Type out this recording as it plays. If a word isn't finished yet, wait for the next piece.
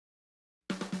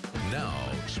Now,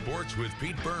 sports with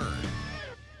Pete Byrne.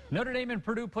 Notre Dame and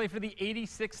Purdue play for the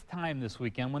 86th time this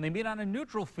weekend when they meet on a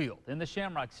neutral field in the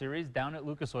Shamrock Series down at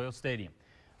Lucas Oil Stadium.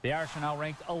 The Irish are now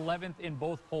ranked 11th in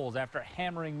both polls after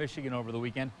hammering Michigan over the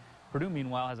weekend. Purdue,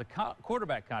 meanwhile, has a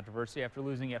quarterback controversy after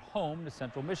losing at home to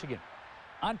Central Michigan.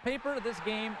 On paper, this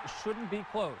game shouldn't be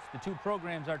close. The two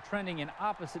programs are trending in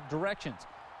opposite directions.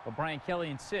 But Brian Kelly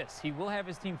insists he will have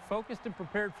his team focused and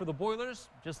prepared for the Boilers,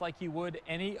 just like he would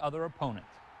any other opponent.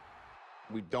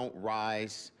 We don't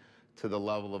rise to the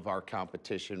level of our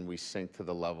competition. We sink to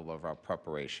the level of our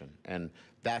preparation. And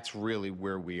that's really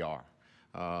where we are.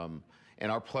 And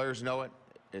our players know it.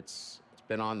 It's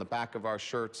been on the back of our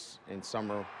shirts in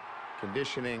summer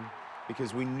conditioning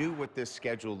because we knew what this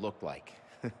schedule looked like.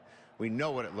 We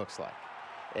know what it looks like.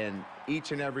 And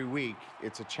each and every week,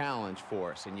 it's a challenge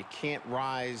for us. And you can't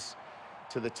rise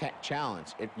to the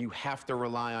challenge. You have to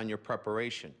rely on your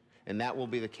preparation. And that will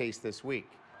be the case this week.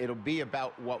 It'll be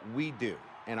about what we do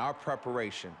and our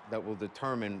preparation that will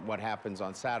determine what happens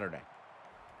on Saturday.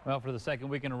 Well, for the second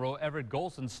week in a row, Everett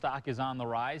Golson's stock is on the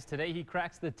rise. Today, he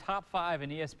cracks the top 5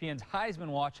 in ESPN's Heisman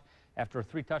Watch after a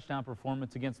 3-touchdown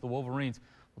performance against the Wolverines.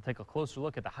 We'll take a closer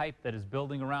look at the hype that is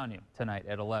building around him tonight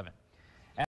at 11.